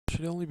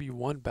should only be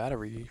one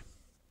battery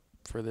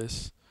for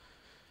this.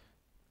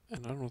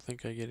 And I don't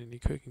think I get any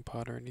cooking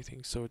pot or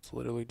anything, so it's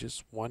literally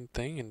just one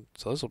thing, and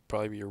so this will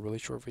probably be a really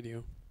short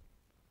video.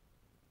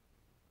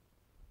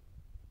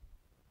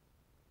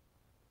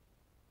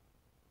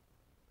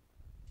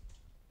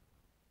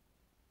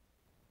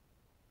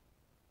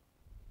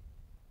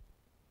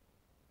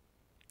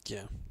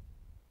 Yeah.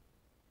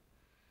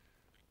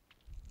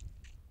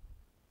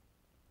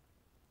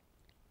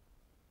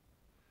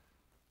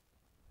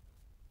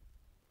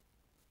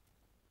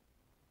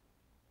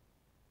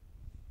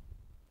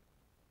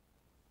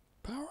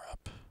 Power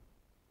up.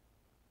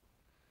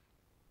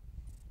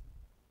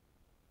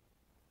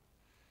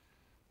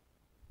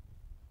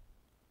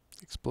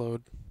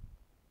 Explode.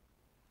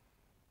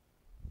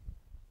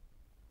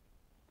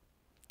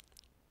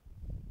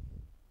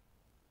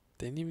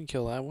 Didn't even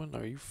kill that one?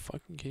 Are you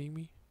fucking kidding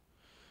me?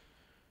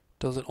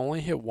 Does it only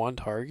hit one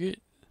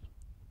target?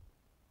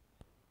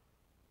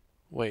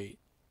 Wait,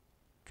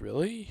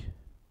 really?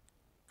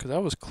 Because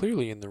that was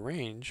clearly in the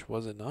range,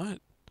 was it not?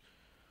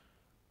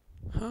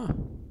 Huh.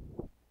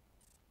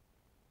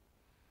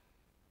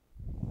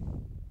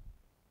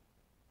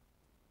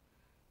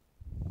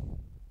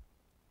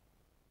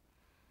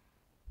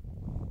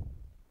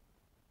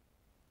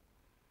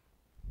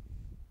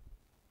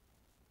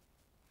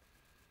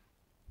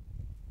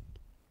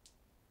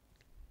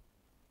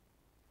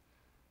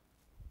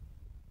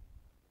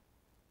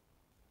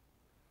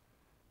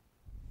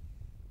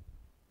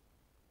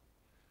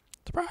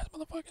 Surprise,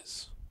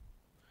 motherfuckers.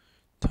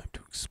 Time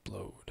to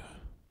explode.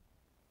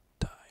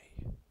 Die.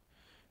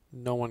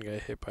 No one got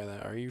hit by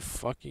that. Are you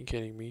fucking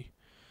kidding me?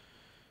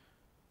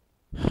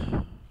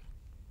 I'm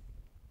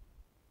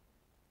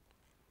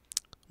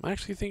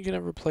actually thinking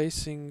of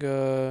replacing,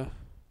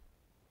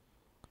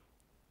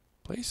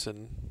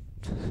 Playson.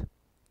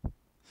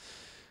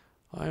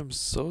 I'm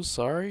so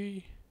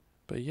sorry.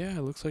 But yeah,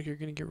 it looks like you're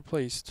gonna get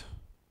replaced.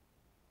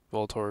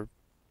 Voltorb.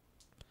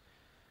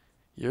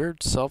 Your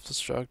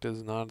self-destruct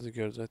is not as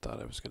good as I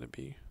thought it was gonna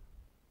be.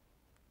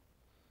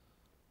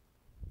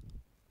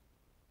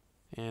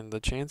 And the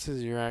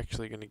chances you're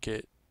actually gonna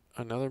get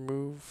another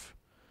move,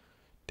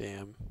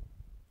 damn.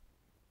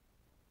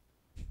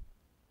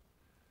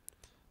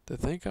 To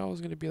think I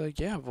was gonna be like,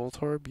 yeah,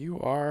 Voltorb,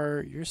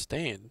 you're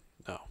staying.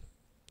 No.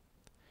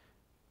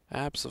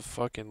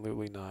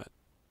 Abso-fucking-lutely not.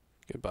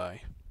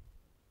 Goodbye.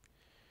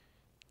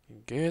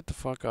 Get the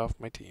fuck off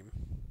my team.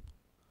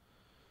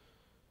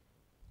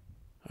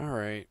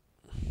 Alright.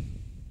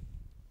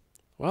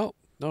 Well,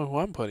 know who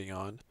I'm putting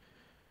on.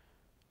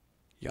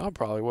 Y'all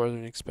probably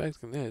wasn't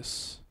expecting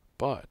this,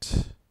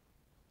 but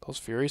those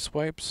Fury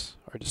Swipes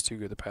are just too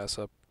good to pass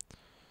up.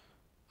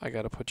 I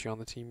gotta put you on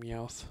the team,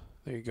 Meowth.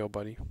 There you go,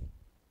 buddy.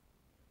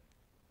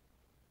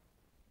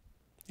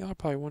 Y'all are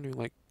probably wondering,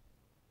 like,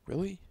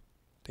 really?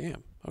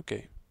 Damn,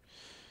 okay.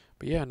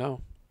 But yeah,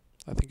 no.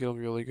 I think it'll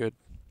be really good.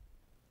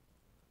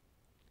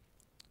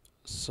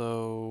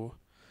 So,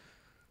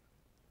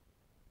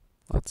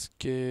 let's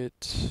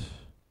get...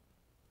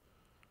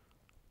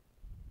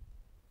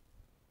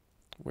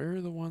 Where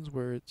are the ones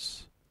where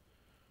it's...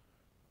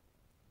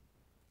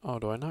 Oh,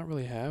 do I not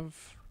really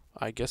have?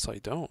 I guess I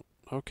don't.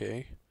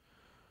 Okay.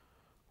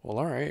 Well,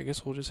 alright, I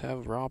guess we'll just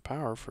have raw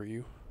power for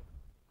you.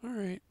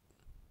 Alright.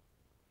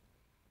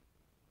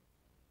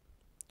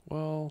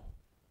 Well,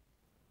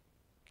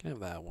 can have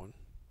that one.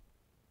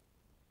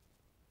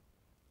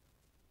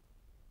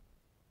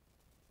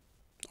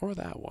 Or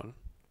that one.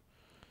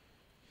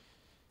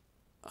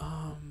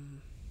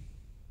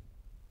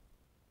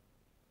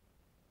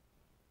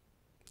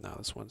 No,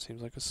 this one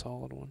seems like a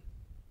solid one.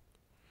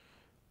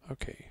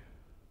 Okay.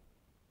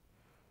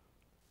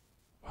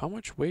 How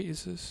much weight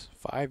is this?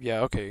 5? Yeah,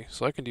 okay.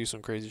 So I can do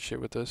some crazy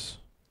shit with this.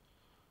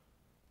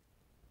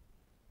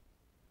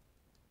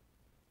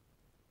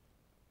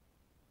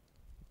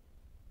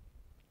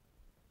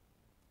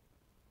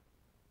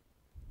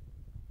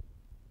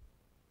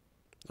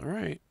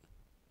 Alright.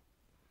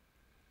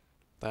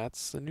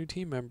 That's the new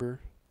team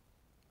member.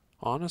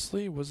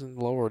 Honestly, it wasn't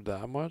lowered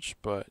that much,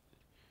 but,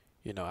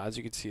 you know, as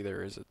you can see,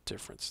 there is a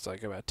difference. It's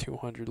like about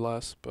 200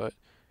 less, but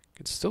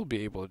could still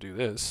be able to do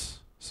this.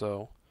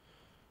 So,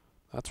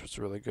 that's what's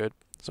really good.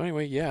 So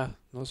anyway, yeah,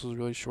 this was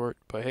really short,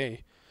 but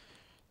hey,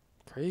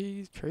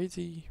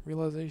 crazy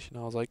realization.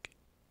 I was like,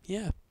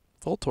 yeah,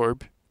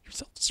 Voltorb, your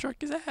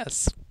self-destruct his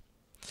ass.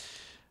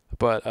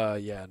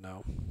 But yeah,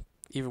 no.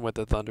 Even with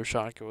the Thunder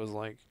Shock, it was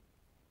like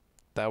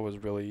that was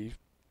really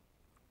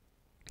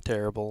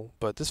terrible.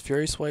 But this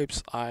Fury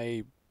Swipes,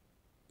 I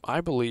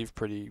believe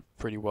pretty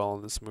well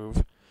in this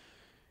move.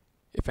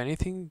 If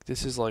anything,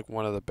 this is like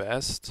one of the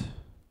best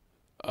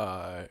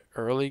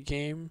early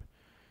game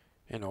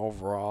and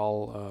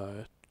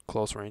overall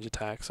close range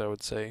attacks, I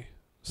would say.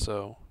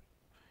 So,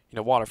 you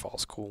know,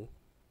 Waterfall's cool.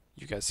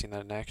 You guys seen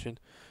that in action?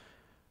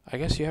 I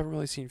guess you haven't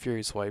really seen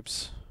Fury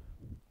Swipes.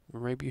 Or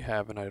maybe you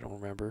haven't, I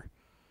don't remember.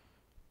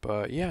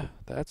 But yeah,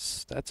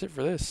 that's it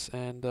for this.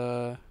 And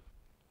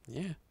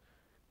yeah.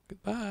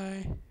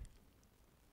 Goodbye.